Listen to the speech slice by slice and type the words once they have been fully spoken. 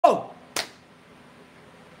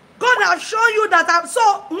God has shown you that,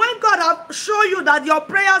 so when God has shown you that your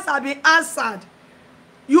prayers have been answered,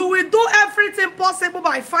 you will do everything possible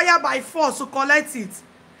by fire, by force to collect it.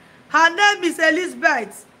 Her name is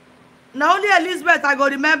Elizabeth. Now only Elizabeth I go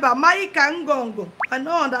remember. Maika Ngongo. I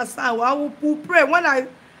don't understand. I will pray.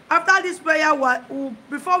 After this prayer,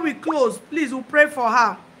 before we close, please we'll pray for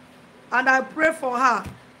her. And I pray for her.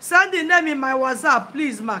 Send the name in my WhatsApp,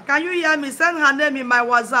 please, ma. Can you hear me? Send her name in my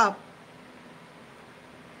WhatsApp.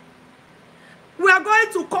 We are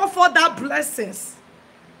going to call for that blessings.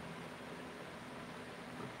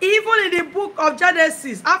 Even in the book of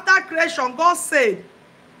Genesis, after creation, God said,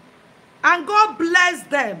 and God blessed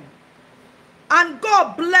them. And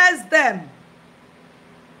God blessed them.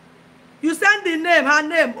 You send the name, her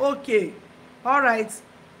name, okay. All right.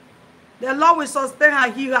 The Lord will sustain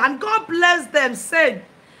her here. And God blessed them, said,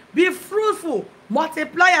 be fruitful,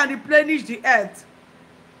 multiply and replenish the earth.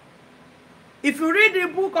 If you read the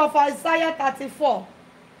book of Isaiah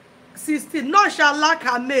 34:16, none shall lack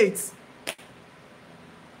her mates.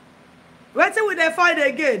 Wait till they find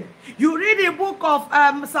again. You read the book of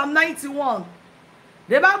Psalm 91.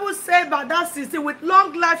 The Bible says by that 16, with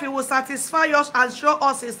long life he will satisfy us and show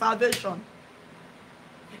us his salvation.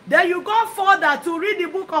 Then you go further to read the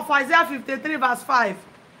book of Isaiah 53 verse 5.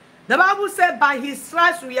 The Bible said by his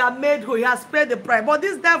stripes we are made whole. He has paid the price. But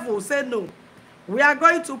this devil said no. We are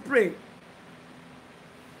going to pray.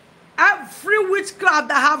 Every witchcraft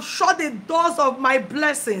that have shut the doors of my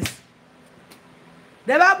blessings.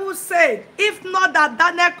 The Bible said, if not that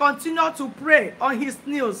Daniel continued to pray on his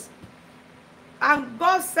knees, and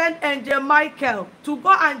God sent angel Michael to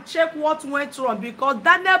go and check what went wrong, because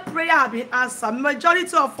Daniel's prayer had been answered.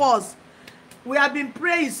 Majority of us, we have been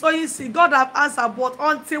praying, so you see, God have answered, but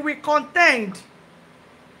until we contend,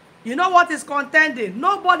 you know what is contending?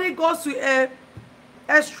 Nobody goes to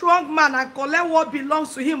a strong man and collect what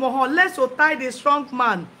belongs to him or her unless you tie the strong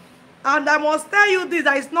man. And I must tell you this,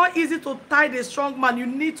 that it's not easy to tie the strong man. You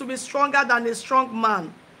need to be stronger than a strong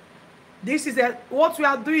man. This is what we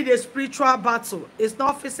are doing, a spiritual battle. It's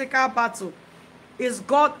not physical battle. It's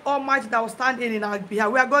God Almighty that will stand in our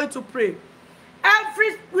behalf. We are going to pray.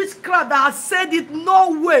 Every witchcraft that has said it no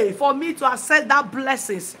way for me to accept that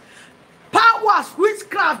blessings. Powers,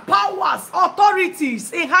 witchcraft, powers,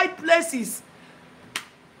 authorities in high places.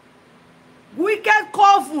 Wicked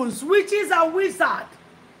covens, witches and wizards.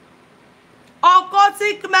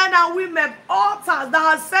 Occultic men and women, altars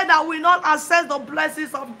that have said that we not access the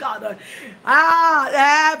blessings of God.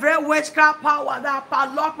 Every witchcraft power that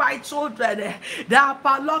padlock my children, that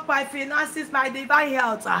padlock my finances, my divine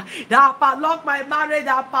health, that padlock my marriage,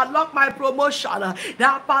 that padlock my promotion,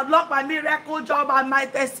 that padlock my miracle job and my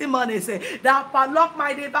testimonies, that padlock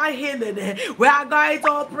my divine healing. We are going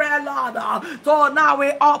to pray, Lord. So now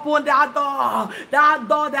we open that door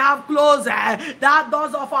they have closed, that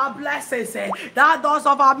doors of our blessings, that doors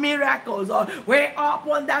of our miracles. We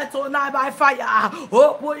open that tonight by fire.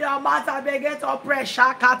 Open your mouth and begin to pray.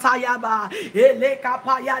 Shakatayaba,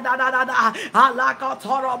 Elekapaya da da da da,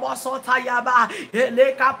 Alakatorobosontayaba,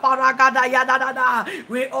 Elekaparagada ya da da da.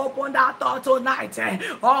 We open that door tonight.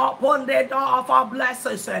 Open the door of our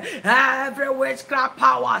blessings. Every witchcraft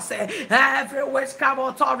powers, every witchcraft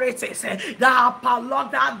authorities that have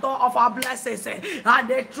padlocked that door of our blessings, and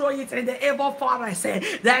they throw it in the evil forest,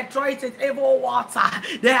 they throw it in evil water,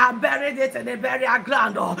 they have buried it in the burial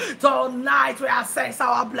ground. Tonight we access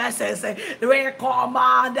our blessings. We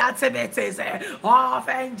command the activities of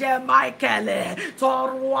Angel Michael to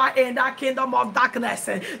rule in the kingdom of darkness.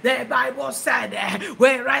 The Bible said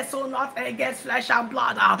we wrestle not against flesh and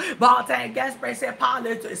blood, but against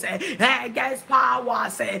principalities, against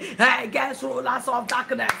powers, against rulers of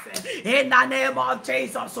darkness. In the name of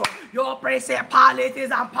Jesus, your principalities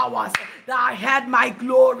and powers that had my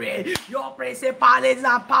glory, your principalities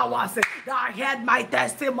and powers that had my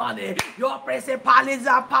testimony, your principalities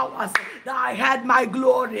and powers that had my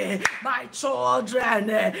glory, my children,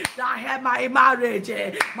 that had my marriage,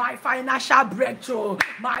 my financial breakthrough,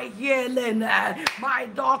 my healing, my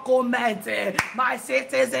document, my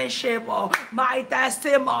citizenship, my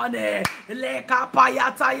testimony,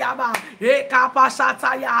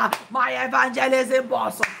 my evangelism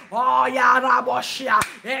boss, oh yeah, Raboshia,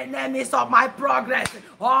 enemies of my progress,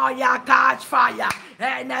 oh yeah, catch fire,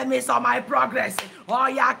 enemies of my progress, oh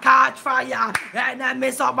yeah, catch fire,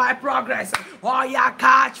 enemies of my progress, oh yeah,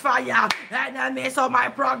 catch fire, enemies of my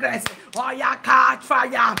progress, oh yeah, catch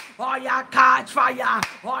fire, oh yeah, catch fire,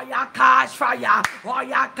 oh yeah, catch fire, oh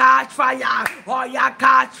yeah, catch fire, oh yeah,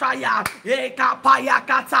 catch fire, ekapaya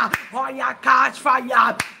kata, oh yeah, catch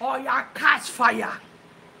fire, oh yeah, catch fire.